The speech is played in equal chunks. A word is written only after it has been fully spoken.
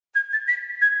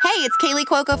Hey, it's Kaylee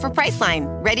Cuoco for Priceline.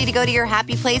 Ready to go to your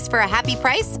happy place for a happy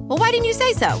price? Well, why didn't you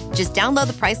say so? Just download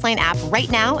the Priceline app right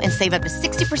now and save up to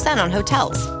 60% on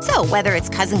hotels. So whether it's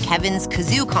Cousin Kevin's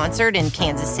Kazoo Concert in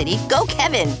Kansas City, go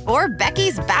Kevin, or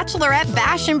Becky's Bachelorette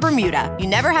Bash in Bermuda, you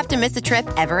never have to miss a trip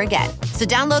ever again. So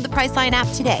download the Priceline app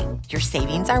today. Your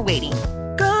savings are waiting.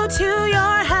 Go to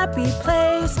your happy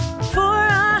place for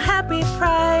a happy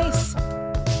price.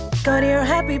 Go to your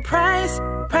happy price,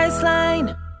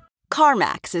 Priceline.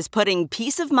 CarMax is putting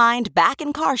peace of mind back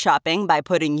in car shopping by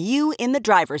putting you in the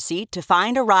driver's seat to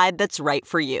find a ride that's right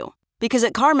for you. Because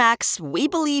at CarMax, we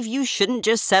believe you shouldn't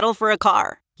just settle for a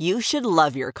car. You should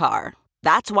love your car.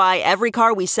 That's why every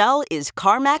car we sell is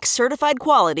CarMax certified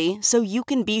quality, so you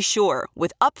can be sure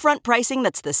with upfront pricing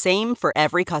that's the same for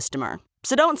every customer.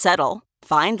 So don't settle.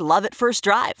 Find love at first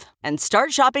drive and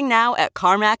start shopping now at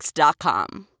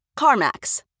CarMax.com.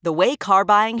 CarMax, the way car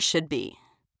buying should be.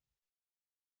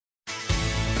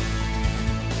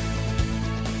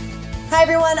 Hi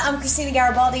everyone, I'm Christina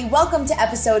Garibaldi. Welcome to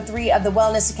episode 3 of the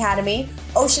Wellness Academy,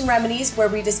 Ocean Remedies, where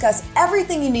we discuss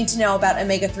everything you need to know about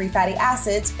omega-3 fatty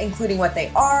acids, including what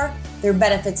they are, their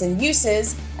benefits and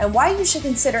uses, and why you should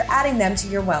consider adding them to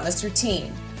your wellness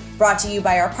routine. Brought to you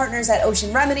by our partners at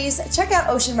Ocean Remedies. Check out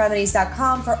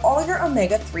oceanremedies.com for all your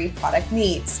omega-3 product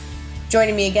needs.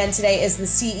 Joining me again today is the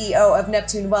CEO of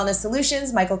Neptune Wellness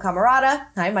Solutions, Michael Camarada.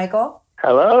 Hi, Michael.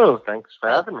 Hello. Thanks for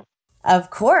having me.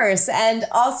 Of course. And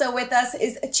also with us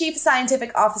is Chief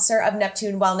Scientific Officer of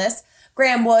Neptune Wellness,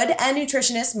 Graham Wood, and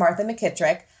nutritionist Martha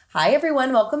McKittrick. Hi,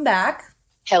 everyone. Welcome back.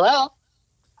 Hello.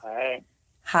 Hi.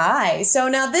 Hi. So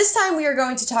now this time we are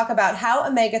going to talk about how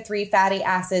omega-3 fatty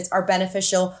acids are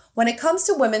beneficial when it comes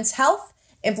to women's health,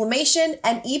 inflammation,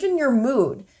 and even your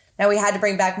mood. Now we had to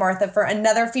bring back Martha for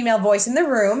another female voice in the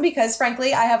room because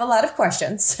frankly, I have a lot of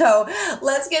questions. So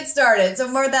let's get started. So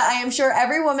Martha, I am sure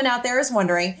every woman out there is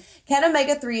wondering, can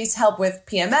omega-3s help with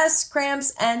PMS,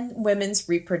 cramps, and women's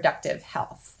reproductive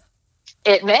health?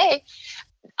 It may.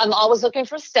 I'm always looking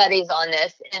for studies on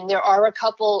this, and there are a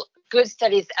couple good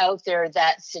studies out there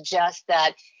that suggest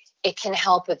that it can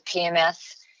help with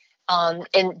PMS.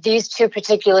 In these two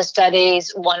particular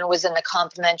studies, one was in the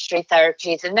Complementary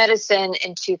Therapies in Medicine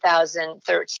in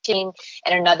 2013,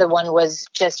 and another one was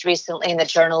just recently in the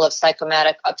Journal of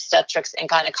Psychosomatic Obstetrics and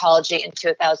Gynecology in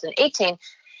 2018.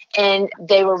 And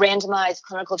they were randomized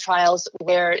clinical trials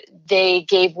where they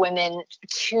gave women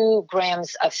 2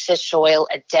 grams of fish oil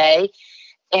a day.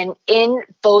 And in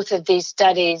both of these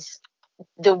studies,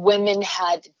 the women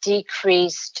had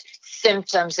decreased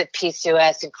symptoms of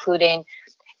PCOS, including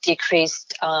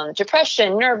decreased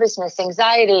depression, nervousness,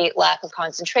 anxiety, lack of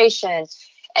concentration,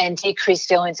 and decreased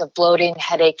feelings of bloating,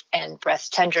 headache, and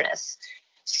breast tenderness.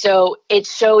 So it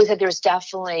shows that there's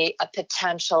definitely a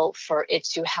potential for it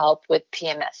to help with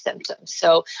PMS symptoms.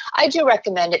 So I do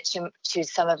recommend it to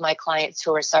some of my clients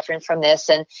who are suffering from this,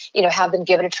 and have them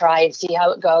give it a try and see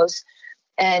how it goes.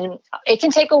 And it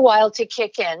can take a while to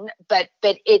kick in, but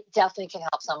it definitely can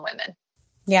help some women.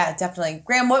 Yeah, definitely.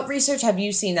 Graham, what research have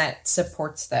you seen that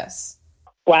supports this?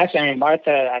 Well, actually,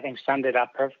 Martha, I think, summed it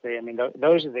up perfectly. I mean,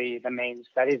 those are the main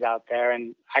studies out there.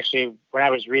 And actually, when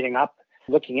I was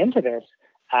looking into this,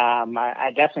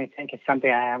 I definitely think it's something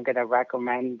I am going to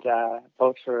recommend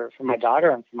both for my daughter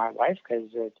and for my wife, because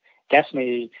it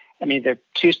definitely, there are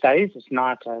 2 studies. It's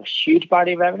not a huge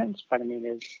body of evidence, but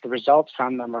the results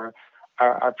from them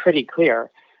are pretty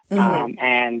clear. Mm-hmm.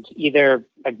 And either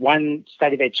like one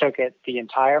study, they took it the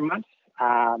entire month.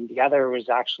 The other was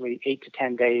actually 8 to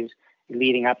 10 days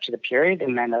leading up to the period,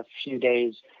 and then a few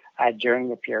days during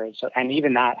the period. So, and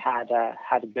even that had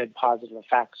a good positive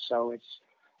effect. So it's,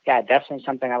 definitely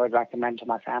something I would recommend to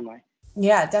my family.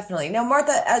 Yeah, definitely. Now,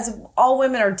 Martha, as all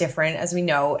women are different, as we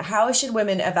know, how should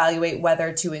women evaluate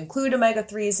whether to include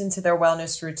omega-3s into their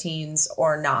wellness routines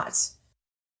or not?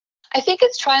 I think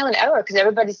it's trial and error because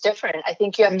everybody's different. I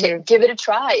think you have to give it a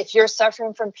try. If you're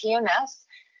suffering from PMS,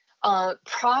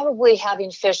 probably having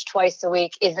fish twice a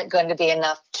week isn't going to be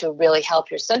enough to really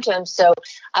help your symptoms. So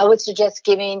I would suggest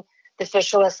giving the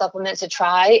fish oil supplements a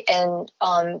try and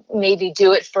maybe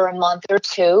do it for a month or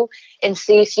 2 and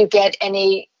see if you get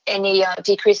any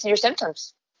decrease in your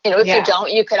symptoms. If you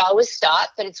don't, you could always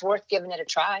stop, but it's worth giving it a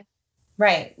try.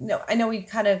 Right. No, I know we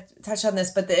kind of touched on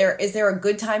this, but is there a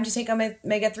good time to take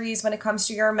omega-3s when it comes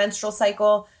to your menstrual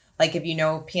cycle? Like if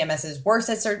PMS is worse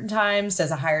at certain times,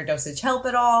 does a higher dosage help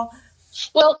at all?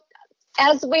 Well,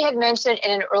 as we had mentioned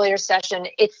in an earlier session,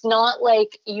 it's not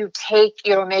like you take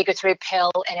your omega-3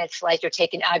 pill and it's like you're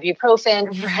taking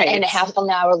ibuprofen and half an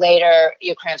hour later,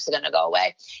 your cramps are going to go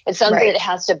away. It's something that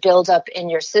has to build up in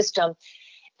your system.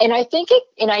 And I think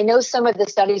and I know some of the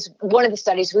studies, one of the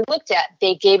studies we looked at,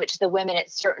 they gave it to the women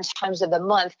at certain times of the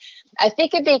month. I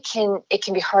think it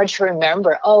can be hard to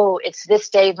remember, oh, it's this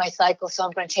day of my cycle, so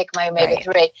I'm going to take my omega-3.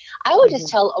 Right. I would just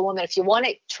tell a woman, if you want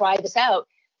to try this out,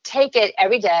 take it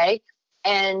every day.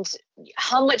 And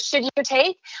how much should you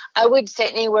take? I would say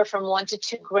anywhere from 1 to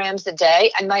 2 grams a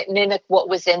day. I might mimic what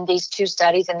was in these 2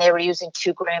 studies, and they were using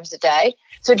 2 grams a day.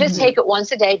 So just take it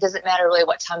once a day. It doesn't matter really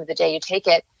what time of the day you take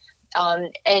it.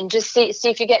 And just see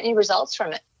if you get any results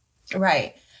from it.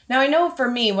 Right. Now, I know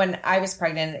for me, when I was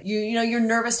pregnant, you know, you're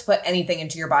nervous to put anything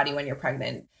into your body when you're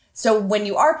pregnant. So when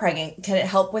you are pregnant, can it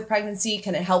help with pregnancy?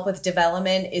 Can it help with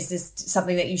development? Is this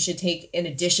something that you should take in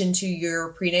addition to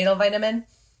your prenatal vitamin?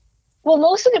 Well,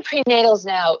 most of the prenatals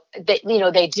now,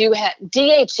 they do have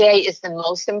DHA is the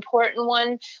most important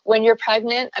one when you're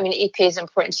pregnant. I mean, EPA is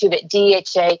important too, but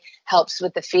DHA helps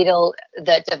with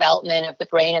the development of the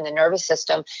brain and the nervous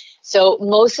system. So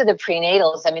most of the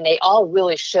prenatals, I mean, they all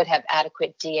really should have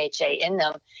adequate DHA in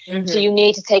them. Mm-hmm. So you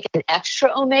need to take an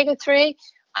extra omega-3.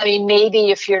 I mean, maybe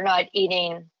if you're not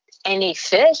eating any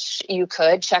fish, you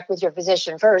could check with your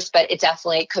physician first, but it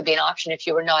definitely could be an option if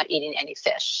you were not eating any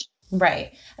fish.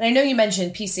 Right. And I know you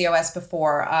mentioned PCOS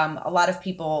before. A lot of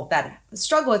people that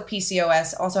struggle with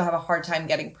PCOS also have a hard time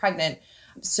getting pregnant.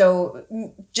 So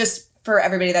just for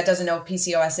everybody that doesn't know what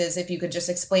PCOS is, if you could just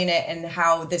explain it and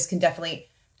how this can definitely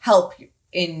help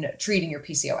in treating your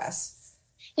PCOS.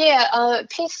 Yeah,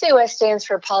 PCOS stands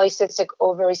for polycystic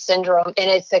ovary syndrome, and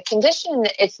it's a condition,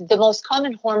 it's the most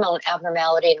common hormone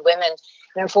abnormality in women.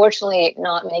 And unfortunately,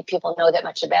 not many people know that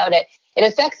much about it. It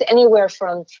affects anywhere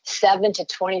from 7 to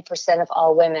 20% of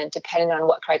all women, depending on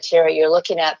what criteria you're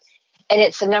looking at. And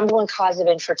it's the number one cause of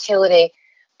infertility,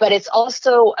 but it's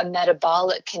also a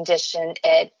metabolic condition.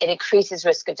 It increases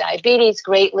risk of diabetes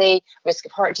greatly, risk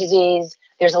of heart disease.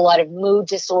 There's a lot of mood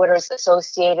disorders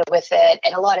associated with it,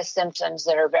 and a lot of symptoms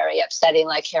that are very upsetting,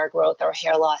 like hair growth or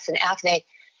hair loss and acne.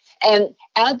 And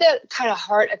at the kind of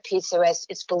heart of PCOS,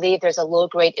 it's believed there's a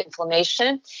low-grade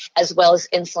inflammation as well as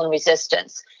insulin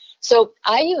resistance. So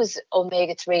I use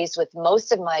omega-3s with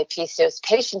most of my PCOS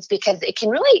patients because it can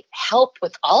really help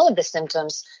with all of the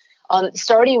symptoms,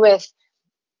 starting with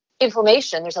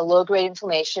inflammation. There's a low-grade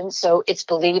inflammation, so it's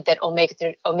believed that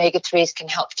omega-3s can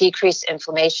help decrease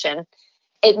inflammation.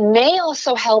 It may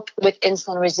also help with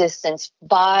insulin resistance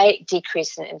by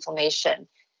decreasing inflammation.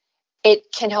 It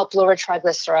can help lower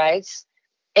triglycerides.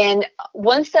 And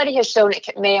one study has shown it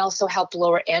may also help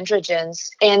lower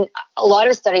androgens. And a lot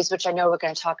of studies, which I know we're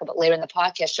going to talk about later in the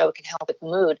podcast, show it can help with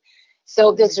mood.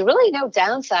 So there's really no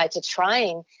downside to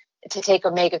trying to take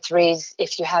omega-3s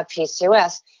if you have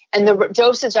PCOS. And the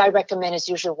dosage I recommend is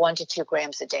usually 1 to 2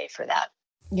 grams a day for that.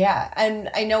 Yeah. And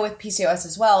I know with PCOS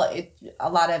as well, a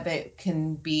lot of it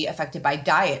can be affected by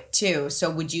diet too. So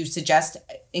would you suggest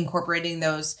incorporating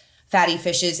those fatty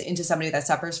fishes into somebody that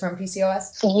suffers from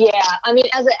PCOS? Yeah. I mean,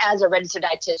 as a registered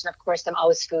dietitian, of course, I'm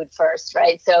always food first,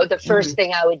 right? So the first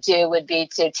thing I would do would be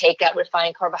to take out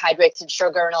refined carbohydrates and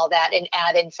sugar and all that and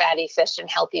add in fatty fish and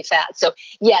healthy fat. So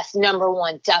yes, number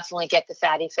one, definitely get the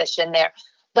fatty fish in there.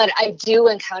 But I do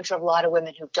encounter a lot of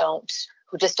women who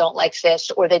just don't like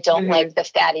fish, or they don't like the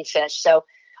fatty fish. So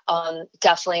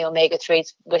definitely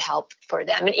omega-3s would help for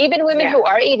them. And even women who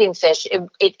are eating fish,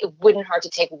 it wouldn't hurt to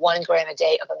take 1 gram a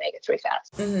day of omega-3 fats.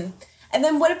 Mm-hmm. And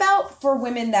then what about for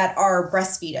women that are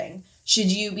breastfeeding?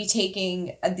 Should you be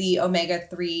taking the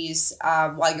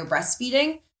omega-3s while you're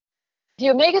breastfeeding? The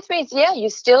omega-3s, yeah,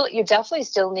 you definitely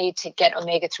still need to get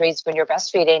omega-3s when you're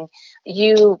breastfeeding.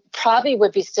 You probably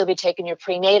would still be taking your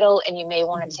prenatal, and you may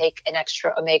want to take an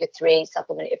extra omega-3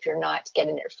 supplement if you're not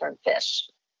getting it from fish.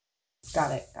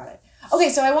 Got it. Okay,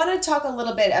 so I want to talk a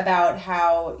little bit about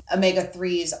how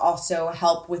omega-3s also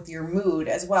help with your mood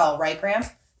as well, right, Graham?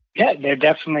 Yeah, they're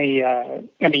definitely,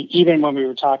 even when we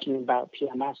were talking about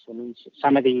PMS, I mean,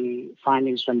 some of the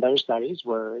findings from those studies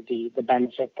were the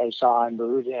benefit they saw in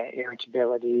mood,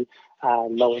 irritability,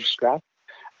 lowered stress.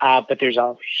 But there's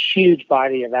a huge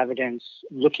body of evidence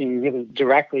looking really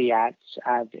directly at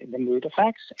the mood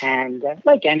effects. And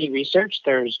like any research,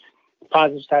 there's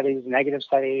positive studies, negative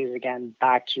studies, again,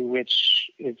 back to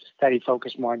which is study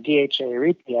focused more on DHA or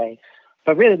EPA.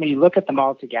 But really, when you look at them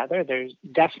all together, there's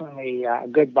definitely a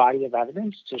good body of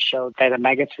evidence to show that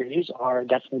omega-3s are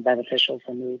definitely beneficial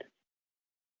for mood.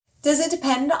 Does it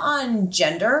depend on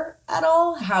gender at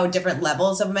all, how different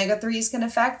levels of omega-3s can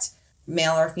affect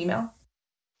male or female?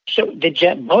 So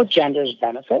both genders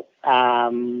benefit.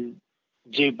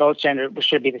 Do both genders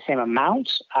should be the same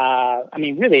amount?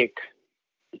 Really,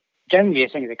 generally, I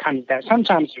think it comes down.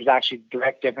 Sometimes there's actually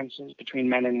direct differences between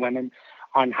men and women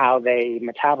on how they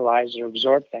metabolize or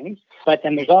absorb things. But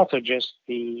then there's also just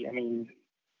men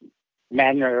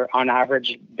are on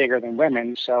average bigger than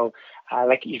women. So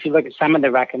like if you look at some of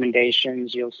the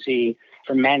recommendations, you'll see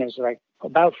for men is like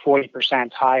about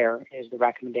 40% higher is the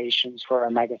recommendations for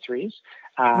omega-3s.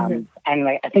 And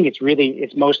like, I think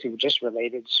it's mostly just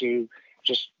related to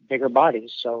just bigger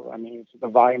bodies. So, I mean, the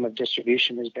volume of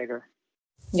distribution is bigger.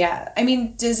 Yeah. I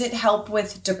mean, does it help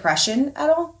with depression at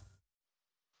all?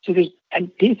 So there's a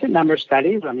decent number of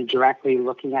studies, directly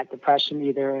looking at depression,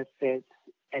 either if it's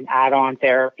an add-on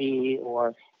therapy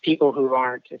or people who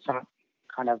it's not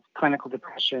kind of clinical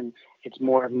depression, it's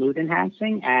more mood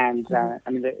enhancing. And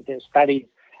the studies,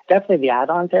 definitely the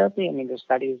add-on therapy, the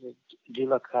studies do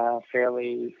look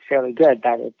fairly good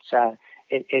that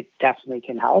it definitely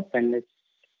can help. And it's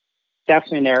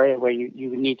definitely an area where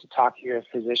you need to talk to your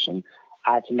physician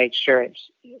to make sure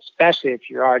especially if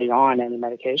you're already on any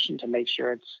medication, to make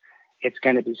sure it's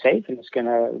going to be safe and it's going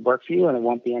to work for you and there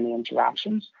won't be any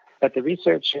interactions. But the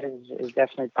research is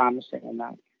definitely promising in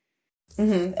that.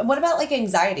 And what about like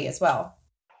anxiety as well?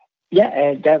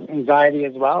 Yeah, anxiety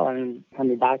as well. And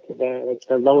coming back to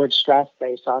the lowered stress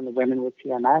they saw in the women with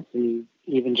PMS, and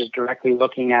even just directly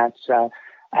looking at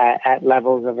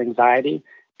levels of anxiety.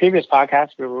 Previous podcast,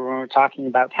 when we were talking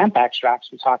about hemp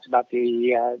extracts, we talked about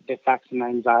the effects on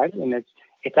anxiety, and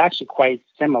it's actually quite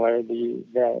similar, the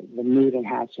mood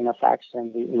enhancing effects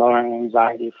and the lowering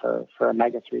anxiety for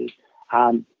omega-3s.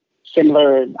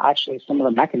 Similar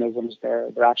mechanisms, they're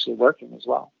actually working as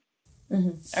well.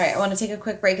 All right, I want to take a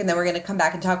quick break and then we're going to come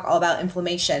back and talk all about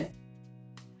inflammation.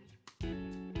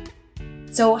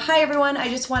 So, hi everyone, I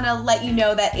just want to let you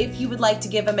know that if you would like to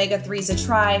give omega-3s a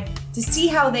try to see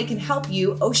how they can help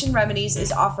you, Ocean Remedies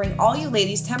is offering all you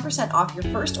ladies 10% off your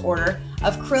first order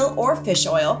of krill or fish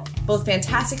oil, both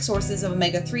fantastic sources of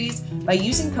omega-3s, by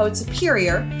using code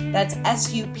SUPERIOR, that's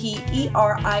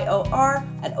SUPERIOR,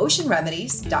 at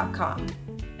oceanremedies.com.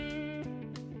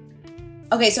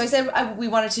 Okay, so I said we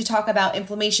wanted to talk about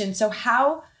inflammation. So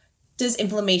how does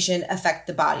inflammation affect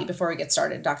the body before we get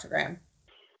started, Dr. Graham?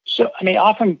 So,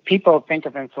 often people think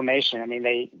of inflammation.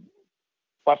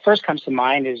 What first comes to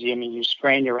mind is, you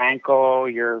sprain your ankle,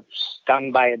 you're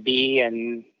stung by a bee,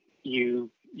 and you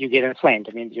get inflamed.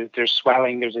 There's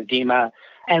swelling, there's edema,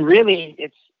 and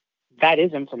really that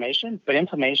is inflammation. But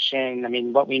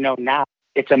inflammation, what we know now,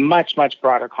 it's a much, much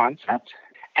broader concept.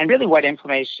 And really what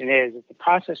inflammation is the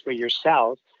process where your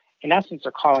cells, in essence,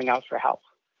 are calling out for help,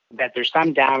 that there's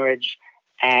some damage,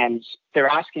 and they're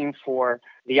asking for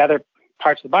the other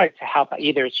parts of the body to help.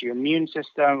 Either it's your immune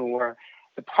system, or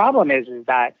the problem is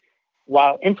that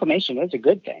while inflammation is a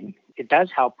good thing, it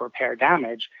does help repair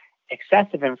damage.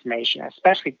 Excessive inflammation,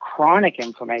 especially chronic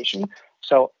inflammation.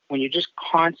 So when you're just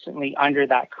constantly under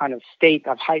that kind of state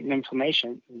of heightened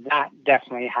inflammation, that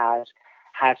definitely has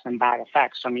some bad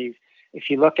effects. If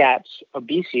you look at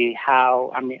obesity,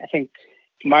 I think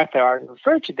Martha already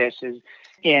referred to this, is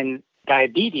in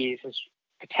diabetes is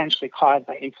potentially caused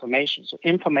by inflammation. So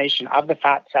inflammation of the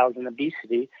fat cells in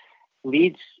obesity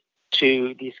leads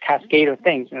to these cascade of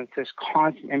things. And this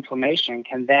constant inflammation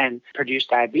can then produce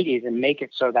diabetes and make it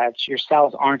so that your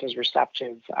cells aren't as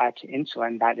receptive to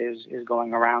insulin that is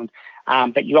going around.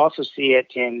 But you also see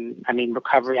it in,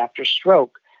 recovery after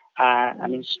stroke.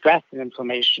 Stress and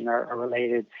inflammation are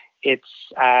related.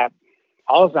 It's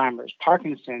Alzheimer's,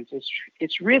 Parkinson's.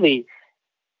 It's really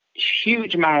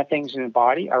huge amount of things in the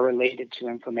body are related to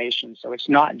inflammation. So it's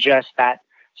not just that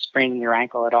spraining your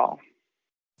ankle at all.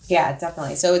 Yeah,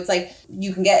 definitely. So it's like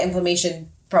you can get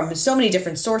inflammation from so many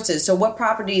different sources. So what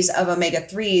properties of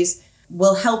omega-3s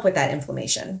will help with that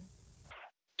inflammation?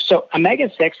 So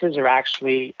omega-6s are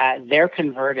actually, they're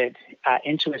converted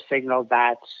into a signal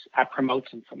that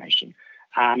promotes inflammation.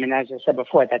 And as I said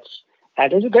before,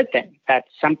 that is a good thing. That's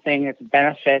something that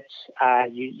benefits.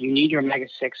 You need your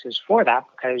omega-6s for that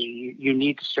because you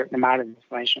need a certain amount of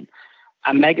inflammation.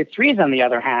 Omega-3s, on the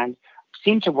other hand,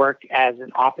 seem to work as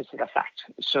an opposite effect.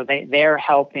 So they're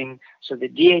helping. So the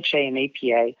DHA and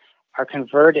APA are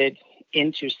converted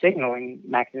into signaling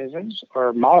mechanisms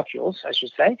or molecules, I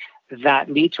should say,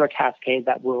 that lead to a cascade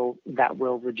that will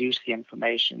reduce the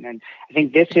inflammation. And I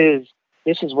think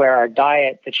this is where our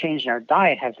diet, the change in our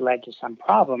diet, has led to some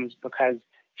problems, because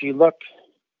if you look,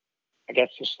 I guess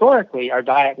historically, our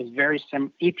diet was very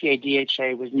EPA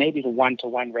DHA was maybe the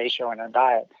 1-to-1 ratio in our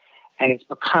diet, and it's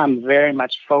become very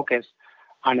much focused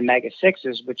on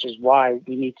omega-6s, which is why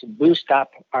we need to boost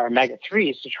up our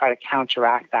omega-3s to try to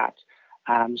counteract that,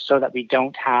 so that we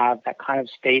don't have that kind of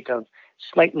state of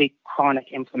slightly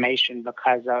chronic inflammation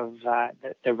because of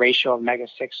the ratio of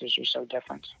omega-6s are so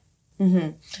different.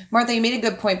 Martha, you made a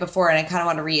good point before, and I kind of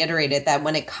want to reiterate it, that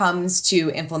when it comes to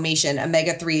inflammation,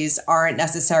 omega-3s aren't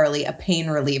necessarily a pain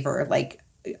reliever like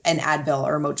an Advil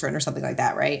or a Motrin or something like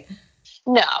that, right?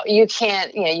 No, you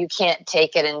can't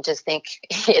take it and just think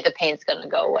the pain's going to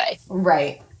go away.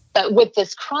 Right. But with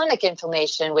this chronic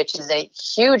inflammation, which is a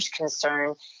huge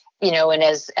concern, and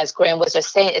as Graham was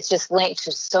just saying, it's just linked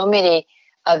to so many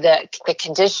of the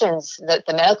conditions, the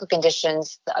medical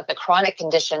conditions, the chronic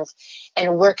conditions,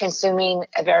 and we're consuming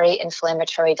a very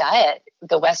inflammatory diet,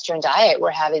 the Western diet. We're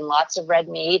having lots of red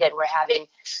meat, and we're having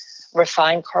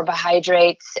refined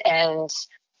carbohydrates and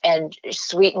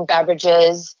sweetened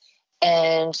beverages,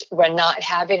 and we're not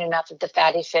having enough of the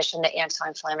fatty fish and the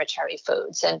anti-inflammatory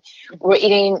foods. And we're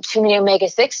eating too many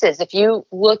omega-6s. If you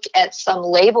look at some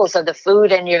labels of the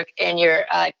food in your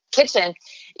kitchen,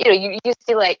 you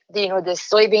see there's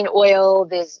soybean oil,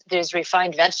 there's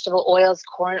refined vegetable oils,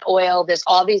 corn oil, there's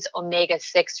all these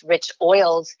omega-6 rich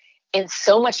oils in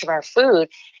so much of our food.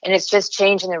 And it's just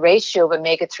changing the ratio of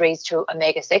omega-3s to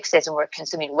omega-6s, and we're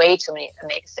consuming way too many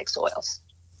omega-6 oils.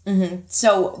 Mm-hmm.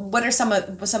 So what are some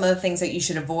of the things that you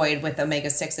should avoid with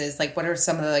omega-6s? Like, what are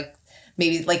some of the,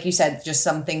 maybe like you said, just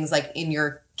some things like in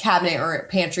your cabinet or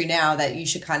pantry now that you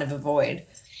should kind of avoid?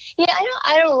 Yeah,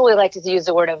 I don't really like to use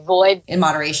the word avoid. In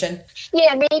moderation?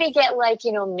 Yeah, maybe get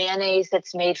mayonnaise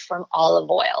that's made from olive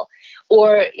oil,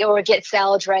 or get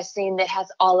salad dressing that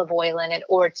has olive oil in it,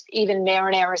 or even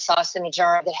marinara sauce in a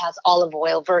jar that has olive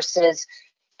oil versus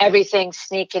everything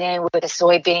sneaking in with the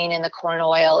soybean and the corn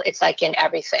oil. It's like in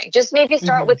everything. Just maybe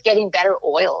start with getting better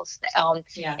oils and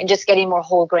just getting more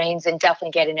whole grains, and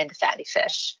definitely getting into fatty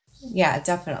fish. Yeah,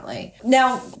 definitely.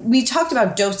 Now, we talked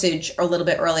about dosage a little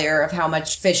bit earlier of how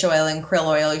much fish oil and krill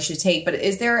oil you should take, but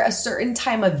is there a certain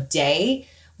time of day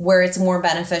where it's more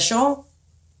beneficial?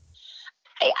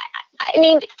 I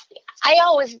mean, I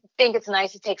always think it's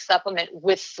nice to take supplement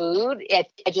with food.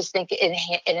 I just think it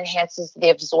enhances the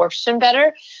absorption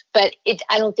better, but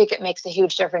I don't think it makes a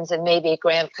huge difference. And maybe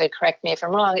Graham could correct me if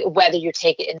I'm wrong, whether you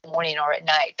take it in the morning or at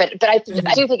night. But I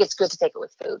do think it's good to take it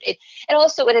with food. And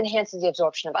also it enhances the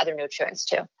absorption of other nutrients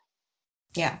too.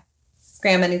 Yeah.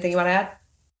 Graham, anything you want to add?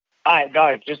 I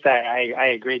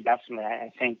agree, definitely.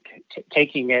 I think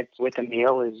taking it with a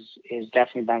meal is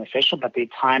definitely beneficial, but the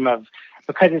time of,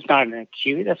 because it's not an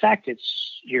acute effect,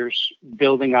 you're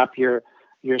building up your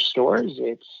stores.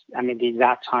 The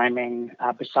exact timing,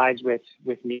 besides with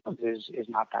meals, is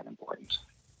not that important.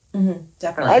 Mm-hmm,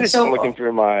 definitely. I just am looking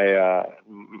through my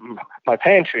my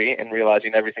pantry and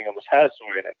realizing everything almost has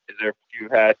soy in it. If you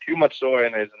had too much soy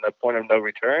in it, is it the point of no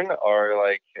return,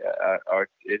 or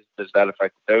does that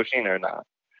affect the dosing or not?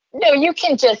 No, you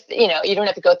can just, you don't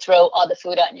have to go throw all the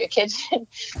food out in your kitchen.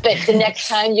 But the next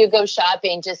time you go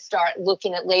shopping, just start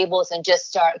looking at labels and just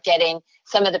start getting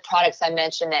some of the products I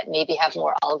mentioned that maybe have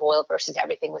more olive oil versus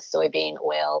everything with soybean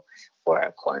oil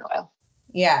or corn oil.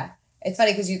 Yeah. It's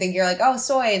funny because you think you're like, oh,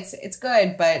 soy, it's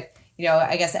good. But,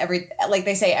 I guess like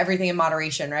they say, everything in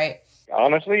moderation, right?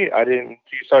 Honestly, I didn't.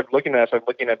 You started looking at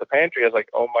the pantry. I was like,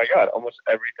 oh my God, almost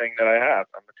everything that I have.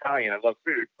 I'm Italian. I love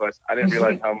food, but I didn't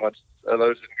realize how much of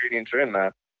those ingredients are in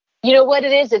that. You know what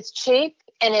it is? It's cheap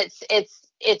and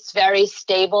it's very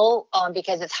stable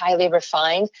because it's highly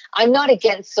refined. I'm not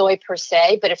against soy per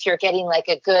se, but if you're getting like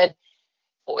a good,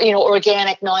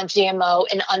 organic, non-GMO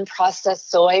and unprocessed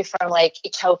soy from like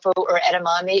tofu or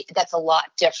edamame, that's a lot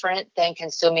different than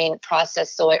consuming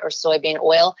processed soy or soybean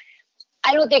oil.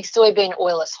 I don't think soybean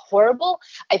oil is horrible.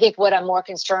 I think what I'm more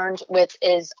concerned with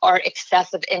is our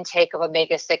excessive intake of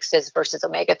omega-6s versus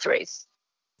omega-3s.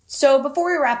 So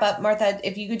before we wrap up, Martha,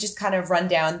 if you could just kind of run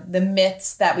down the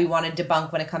myths that we want to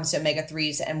debunk when it comes to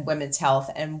omega-3s and women's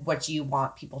health and what you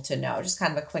want people to know. Just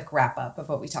kind of a quick wrap up of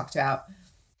what we talked about.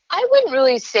 I wouldn't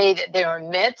really say that there are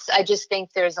myths. I just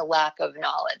think there's a lack of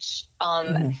knowledge.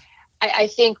 I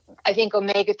think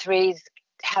omega-3s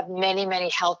have many, many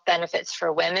health benefits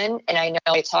for women. And I know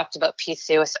I talked about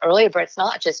PCOS earlier, but it's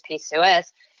not just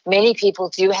PCOS. Many people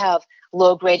do have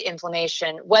low-grade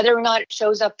inflammation, whether or not it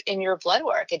shows up in your blood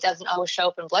work. It doesn't always show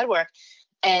up in blood work.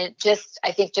 And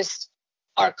I think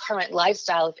our current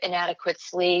lifestyle of inadequate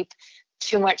sleep,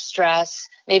 too much stress,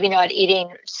 maybe not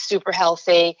eating super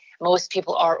healthy. Most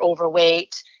people are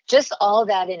overweight. Just all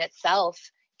that in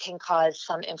itself can cause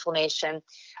some inflammation.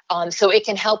 So it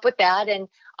can help with that. And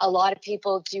a lot of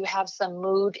people do have some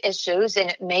mood issues,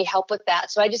 and it may help with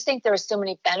that. So I just think there are so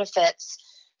many benefits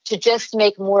to just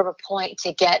make more of a point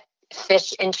to get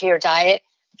fish into your diet.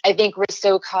 I think we're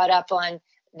so caught up on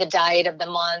the diet of the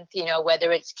month,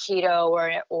 whether it's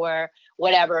keto or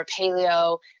whatever,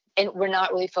 paleo. and we're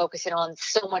not really focusing on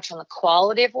so much on the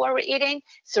quality of what we're eating.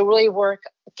 So really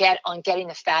on getting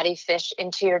the fatty fish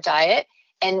into your diet,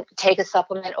 and take a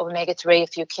supplement of omega-3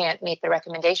 if you can't meet the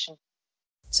recommendation.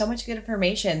 So much good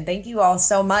information. Thank you all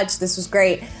so much. This was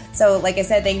great. So like I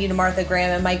said, thank you to Martha, Graham,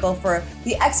 and Michael for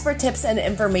the expert tips and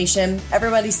information.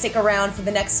 Everybody stick around for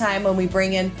the next time when we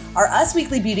bring in our Us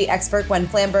Weekly beauty expert, Gwen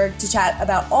Flamberg, to chat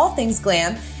about all things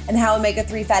glam and how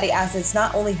omega-3 fatty acids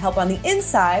not only help on the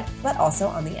inside, but also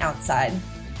on the outside.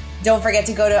 Don't forget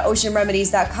to go to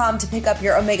oceanremedies.com to pick up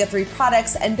your omega-3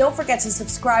 products, and don't forget to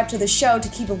subscribe to the show to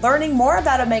keep learning more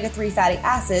about omega-3 fatty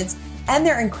acids and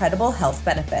their incredible health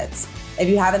benefits. If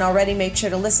you haven't already, make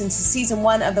sure to listen to Season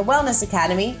 1 of the Wellness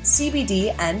Academy,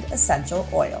 CBD and Essential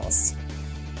Oils.